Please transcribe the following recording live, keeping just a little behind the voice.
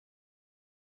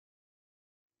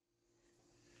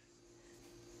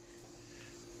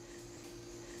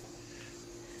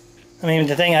I mean,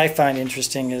 the thing I find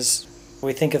interesting is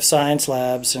we think of science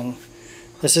labs, and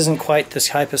this isn't quite this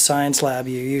type of science lab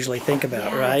you usually think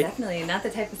about, Yeah, right? definitely. Not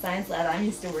the type of science lab I'm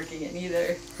used to working in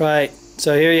either. Right.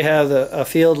 So here you have a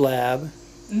field lab.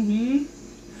 Mm-hmm.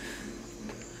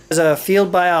 As a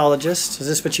field biologist, is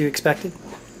this what you expected?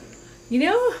 You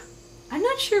know, I'm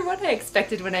not sure what I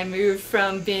expected when I moved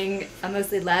from being a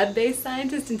mostly lab-based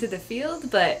scientist into the field,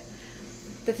 but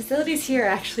the facilities here are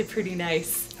actually pretty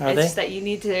nice. Are It's they? just that you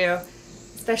need to,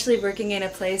 especially working in a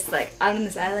place like out on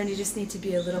this island, you just need to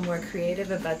be a little more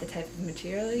creative about the type of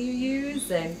material you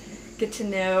use and get to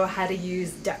know how to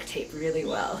use duct tape really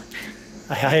well.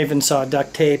 I even saw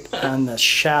duct tape on the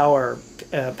shower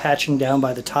patching down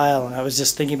by the tile, and I was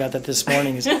just thinking about that this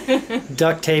morning. Is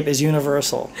duct tape is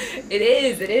universal. It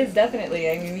is definitely.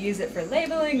 I mean, we use it for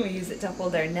labeling, we use it to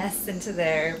hold our nests into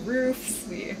their roofs.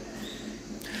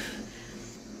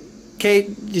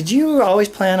 Kate, did you always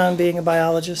plan on being a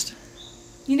biologist?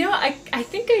 You know, I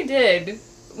think I did.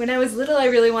 When I was little, I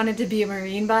really wanted to be a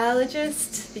marine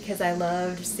biologist because I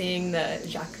loved seeing the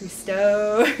Jacques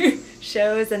Cousteau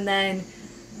shows. And then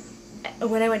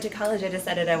when I went to college, I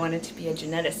decided I wanted to be a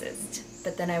geneticist.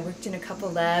 But then I worked in a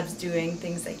couple labs doing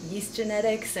things like yeast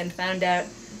genetics and found out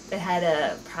that I had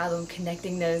a problem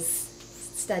connecting those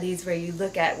studies where you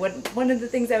look at one of the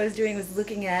things I was doing was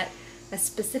looking at a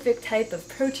specific type of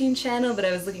protein channel, but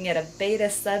I was looking at a beta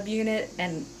subunit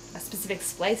and a specific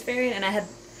splice variant, and I had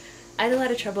a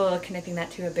lot of trouble connecting that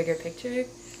to a bigger picture.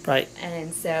 Right.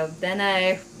 And so then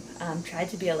I tried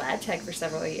to be a lab tech for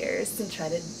several years and tried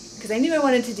to, because I knew I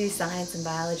wanted to do science and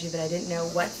biology, but I didn't know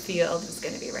what field was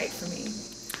going to be right for me.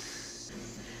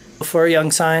 For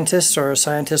young scientists or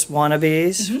scientist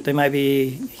wannabes, they might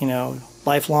be,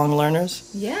 lifelong learners.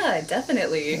 Yeah,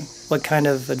 definitely. What kind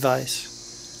of advice?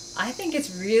 I think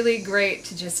it's really great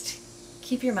to just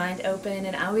keep your mind open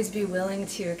and always be willing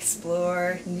to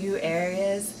explore new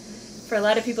areas. For a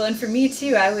lot of people, and for me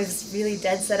too, I was really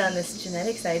dead set on this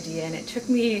genetics idea, and it took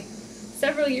me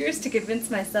several years to convince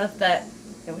myself that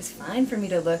it was fine for me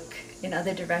to look in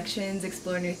other directions,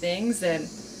 explore new things, and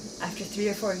after 3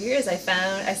 or 4 years I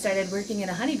started working in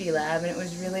a honeybee lab, and it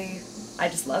was really, I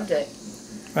just loved it.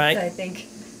 Right. So I think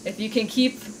if you can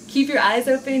keep your eyes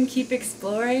open, keep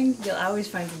exploring, you'll always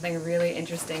find something really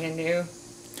interesting and new.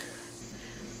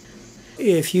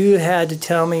 If you had to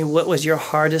tell me what was your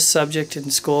hardest subject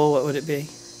in school, what would it be?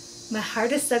 My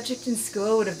hardest subject in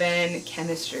school would have been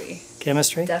chemistry.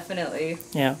 Chemistry? Definitely.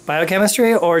 Yeah.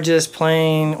 Biochemistry or just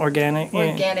plain organic?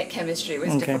 Organic chemistry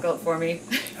was difficult for me.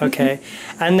 Okay.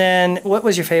 And then what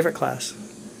was your favorite class?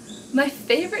 My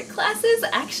favorite classes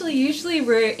actually usually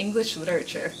were English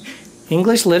literature.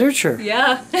 English literature?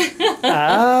 Yeah.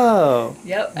 Oh.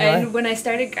 Yep. Right. And when I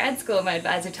started grad school, my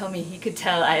advisor told me he could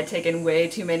tell I had taken way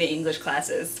too many English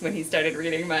classes when he started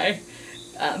reading my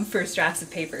first drafts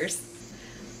of papers.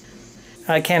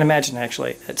 I can't imagine,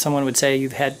 actually, that someone would say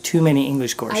you've had too many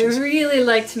English I courses. really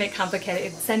like to make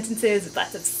complicated sentences with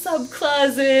lots of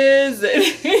subclauses.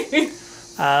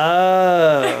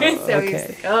 Oh, So he was okay.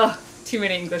 like, oh, too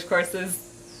many English courses.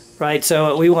 Right, so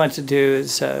what we want to do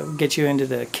is get you into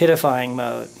the kidifying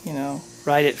mode,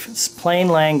 write it plain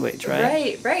language,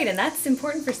 right? Right, and that's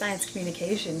important for science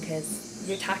communication because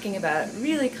you're talking about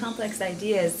really complex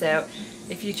ideas, so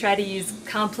if you try to use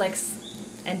complex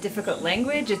and difficult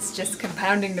language, it's just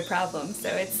compounding the problem. So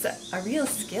it's a real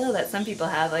skill that some people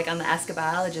have, like on the Ask a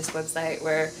Biologist website,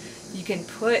 where you can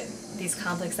put these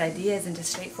complex ideas into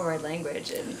straightforward language.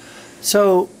 And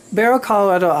So, Barrow,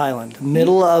 Colorado Island,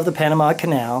 middle of the Panama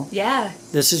Canal. yeah.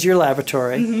 This is your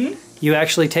laboratory. You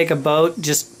actually take a boat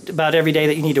just about every day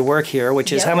that you need to work here,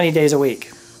 which is Yep. how many days a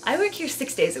week? I work here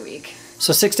 6 days a week.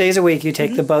 So 6 days a week you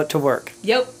take the boat to work.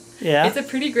 Yep. Yeah? It's a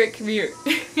pretty great commute.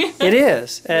 It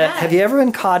is. Yeah. Have you ever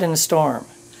been caught in a storm?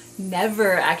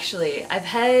 Never, actually.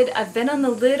 I've been on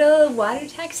the little water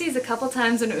taxis a couple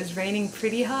times when it was raining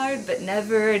pretty hard, but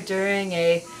never during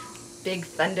a big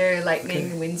thunder,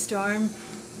 lightning, windstorm.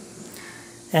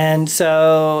 And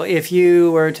so if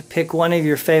you were to pick one of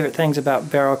your favorite things about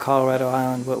Barrow, Colorado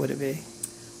Island, what would it be?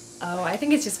 Oh, I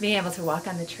think it's just being able to walk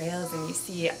on the trails and you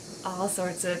see all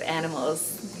sorts of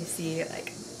animals. You see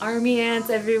like army ants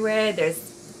everywhere, there's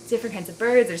different kinds of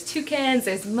birds, there's toucans,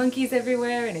 there's monkeys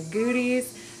everywhere and agoutis.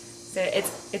 So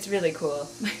it's really cool.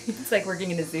 It's like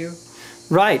working in a zoo.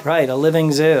 Right, a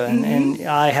living zoo. And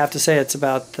I have to say it's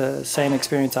about the same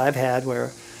experience I've had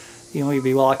where you'd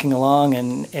be walking along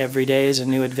and every day is a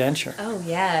new adventure. Oh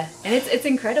yeah, and it's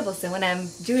incredible. So when I'm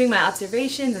doing my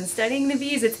observations and studying the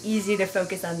bees, it's easy to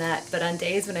focus on that. But on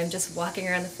days when I'm just walking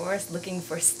around the forest looking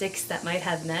for sticks that might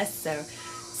have nests, so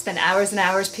spend hours and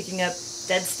hours picking up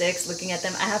dead sticks, looking at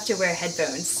them. I have to wear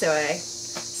headphones, so I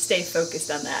stay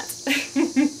focused on that.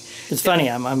 It's funny,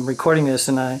 I'm recording this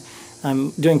and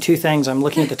I'm doing two things. I'm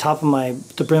looking at the top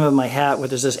of the brim of my hat where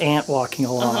there's this ant walking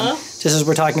along. Just as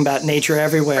we're talking about nature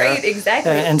everywhere. Right,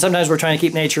 exactly. And sometimes we're trying to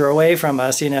keep nature away from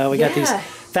us. We got these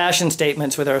fashion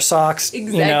statements with our socks,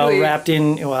 wrapped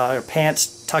in, well, our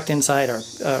pants tucked inside our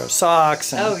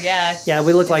socks. And, oh, yeah. Yeah,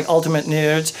 we look like ultimate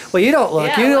nerds. Well, you don't look.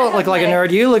 Yeah, you don't look like a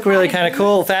nerd. You look really kind of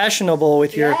cool, fashionable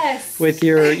with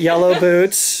your yellow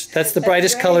boots. That's the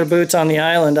brightest color boots on the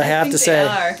island, I have to say.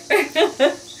 They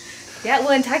are. Yeah,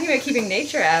 well, and talking about keeping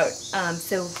nature out,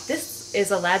 so this is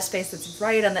a lab space that's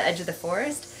right on the edge of the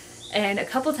forest. And a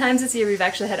couple times this year, we've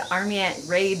actually had army ant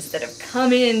raids that have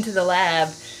come into the lab.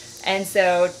 And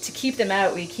so to keep them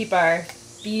out, we keep our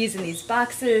bees in these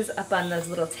boxes up on those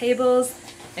little tables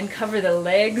and cover the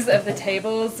legs of the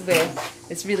tables with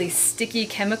this really sticky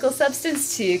chemical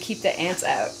substance to keep the ants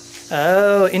out.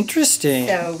 Oh, interesting.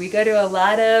 So we go to a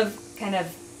lot of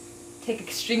take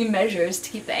extreme measures to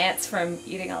keep the ants from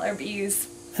eating all our bees.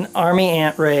 An army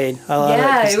ant raid. I love it.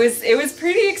 Yeah, it was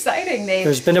pretty exciting.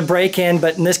 There's been a break-in,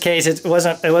 but in this case, it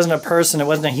wasn't a person. It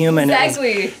wasn't a human.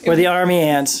 Exactly. It were the army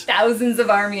ants. Thousands of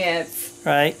army ants.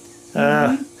 Right.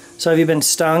 So have you been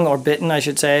stung or bitten, I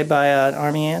should say, by an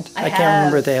army ant? I can't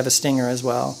remember if they have a stinger as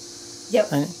well. Yep.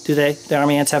 Do they? The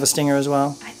army ants have a stinger as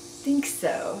well? I think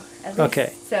so.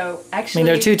 Okay. So actually,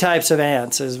 there are two types of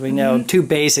ants, as we know, two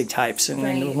basic types,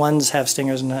 and ones have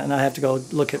stingers, and I have to go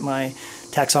look at my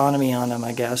taxonomy on them,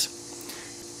 I guess.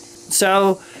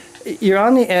 So you're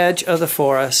on the edge of the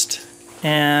forest,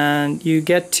 and you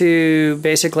get to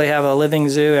basically have a living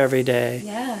zoo every day.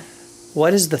 Yeah.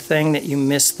 What is the thing that you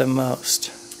miss the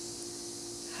most?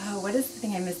 Oh, what is the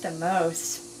thing I miss the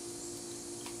most?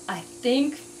 I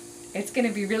think it's going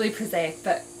to be really prosaic,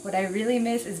 but what I really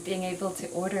miss is being able to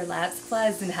order lab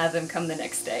supplies and have them come the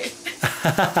next day.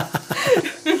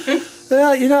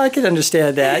 Well, I can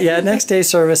understand that. Yeah, next day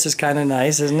service is kind of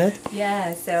nice, isn't it?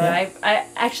 Yeah, so I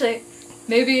actually,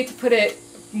 maybe to put it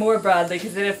more broadly,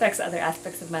 because it affects other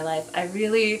aspects of my life, I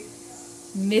really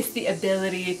miss the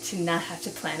ability to not have to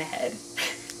plan ahead.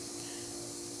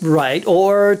 Right,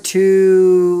 or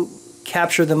to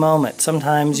capture the moment.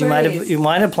 Sometimes you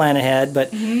might have planned ahead,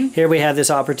 but here we have this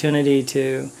opportunity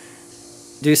to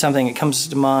do something that comes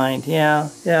to mind. Yeah,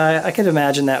 I could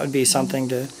imagine that would be something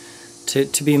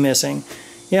to be missing.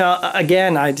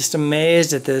 Again, I'm just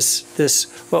amazed at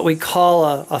this what we call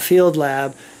a field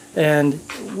lab. And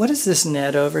what is this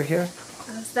net over here?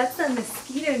 So that's a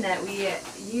mosquito net. We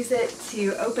use it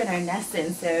to open our nests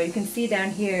in. So you can see down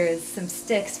here is some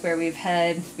sticks where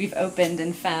we've opened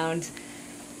and found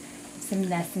some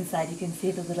nests inside. You can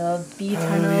see the little bee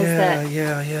tunnels.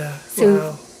 Yeah. So,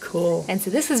 wow, cool. And so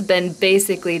this has been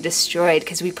basically destroyed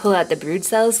because we pull out the brood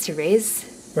cells to raise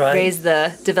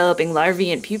the developing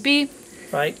larvae and pupae.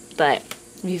 Right. But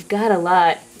we've got a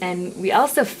lot, and we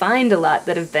also find a lot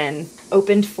that have been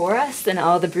opened for us and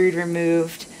all the brood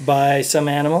removed. By some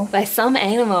animal? By some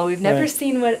animal. We've never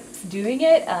seen what's doing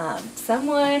it.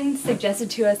 Someone suggested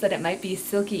to us that it might be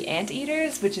silky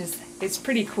anteaters, which it's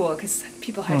pretty cool because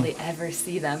people hardly ever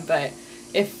see them. But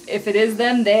if it is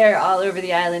them, they're all over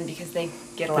the island because they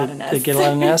get a lot of nests. They get a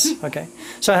lot of nests? Okay.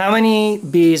 So how many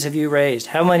bees have you raised?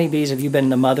 How many bees have you been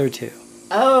the mother to?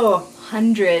 Oh,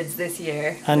 hundreds this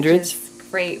year. Hundreds? Which is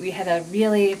great. We had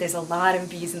there's a lot of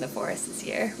bees in the forest this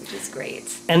year, which is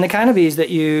great. And the kind of bees that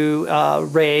you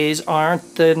raise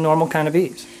aren't the normal kind of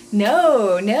bees?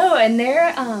 No, and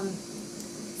they're,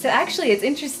 so actually it's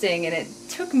interesting, and it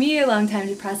took me a long time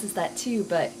to process that too,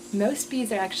 but most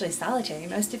bees are actually solitary.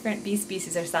 Most different bee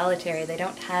species are solitary. They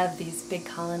don't have these big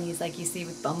colonies like you see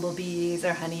with bumblebees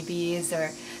or honeybees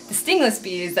or the stingless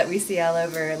bees that we see all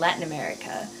over Latin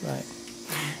America. Right.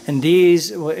 And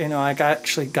these, I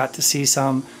actually got to see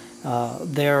some.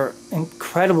 They're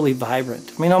incredibly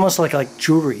vibrant. I mean, almost like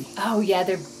jewelry. Oh yeah,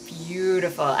 they're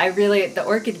beautiful. The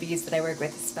orchid bees that I work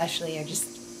with especially are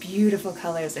just beautiful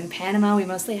colors. In Panama, we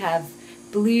mostly have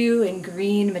blue and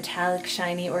green, metallic,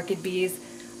 shiny orchid bees.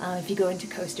 If you go into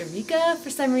Costa Rica, for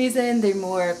some reason, they're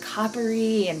more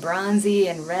coppery and bronzy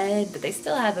and red, but they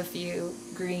still have a few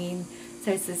green.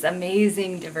 So it's this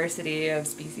amazing diversity of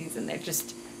species, and they're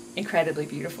just incredibly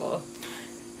beautiful.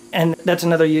 And that's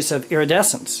another use of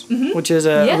iridescence, which is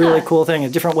a really cool thing, a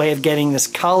different way of getting this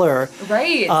color.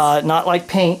 Right. Not like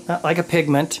paint, not like a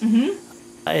pigment.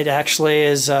 It actually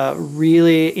is a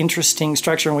really interesting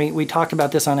structure. And we talked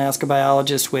about this on Ask a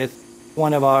Biologist with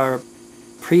one of our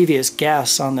previous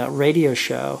guests on the radio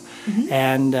show.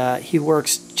 And he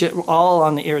works all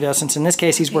on the iridescence. In this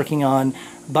case, he's working on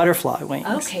butterfly wings.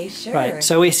 Okay, sure. Right.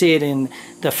 So we see it in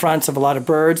the fronts of a lot of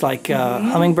birds, like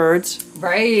hummingbirds.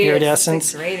 Right.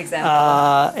 Iridescence. That's a great example.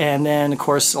 And then, of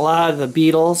course, a lot of the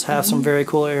beetles have some very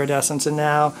cool iridescence. And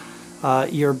now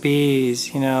your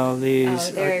bees, you know, these...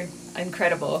 Oh, they're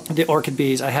incredible. The orchid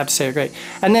bees, I have to say, are great.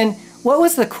 And then, what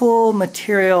was the cool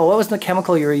material, what was the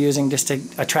chemical you were using just to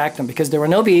attract them? Because there were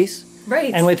no bees.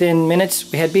 Right. And within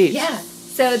minutes, we had bees. Yeah.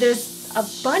 So there's a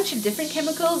bunch of different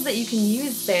chemicals that you can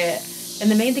use there. And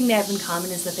the main thing they have in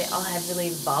common is that they all have really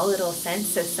volatile scents,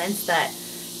 so scents that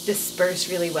disperse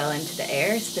really well into the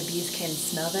air so the bees can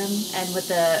smell them. And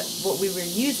what we were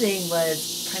using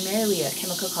was primarily a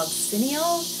chemical called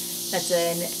cineol. That's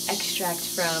an extract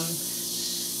from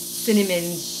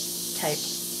cinnamon type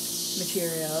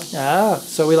material. Ah,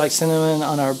 so we like cinnamon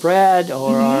on our bread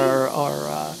or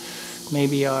our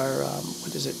maybe our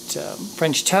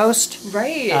French toast.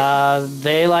 Right.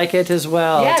 They like it as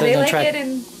well. Yeah, they like it.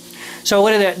 And so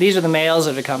what are these are the males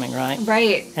that are coming, right?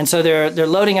 Right. And so they're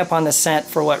loading up on the scent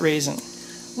for what reason?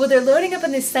 Well, they're loading up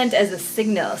on this scent as a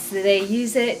signal. So they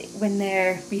use it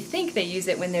we think they use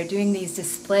it when they're doing these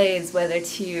displays, whether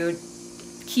to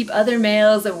keep other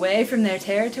males away from their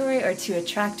territory or to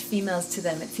attract females to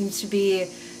them. It seems to be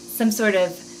some sort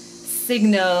of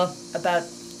signal about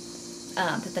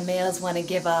that the males want to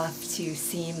give off to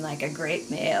seem like a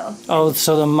great male. Oh,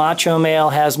 so the macho male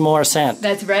has more scent.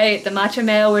 That's right. The macho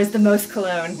male wears the most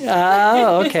cologne.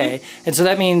 Oh, okay. And so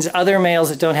that means other males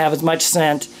that don't have as much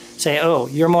scent say, oh,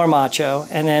 you're more macho.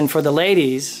 And then for the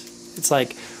ladies, it's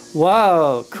like,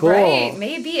 whoa, cool. Right,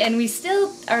 maybe. And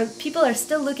people are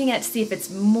still looking at to see if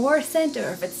it's more scent or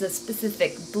if it's a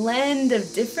specific blend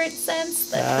of different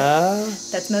scents.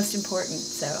 That's most important.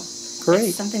 So great.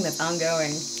 It's something that's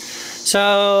ongoing.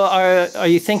 So are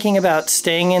you thinking about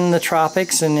staying in the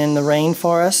tropics and in the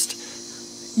rainforest?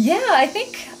 Yeah, I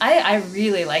think I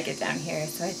really like it down here,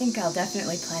 so I think I'll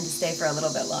definitely plan to stay for a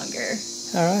little bit longer.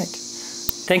 All right.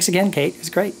 Thanks again, Kate. It was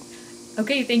great.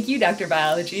 Okay, thank you, Dr.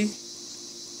 Biology.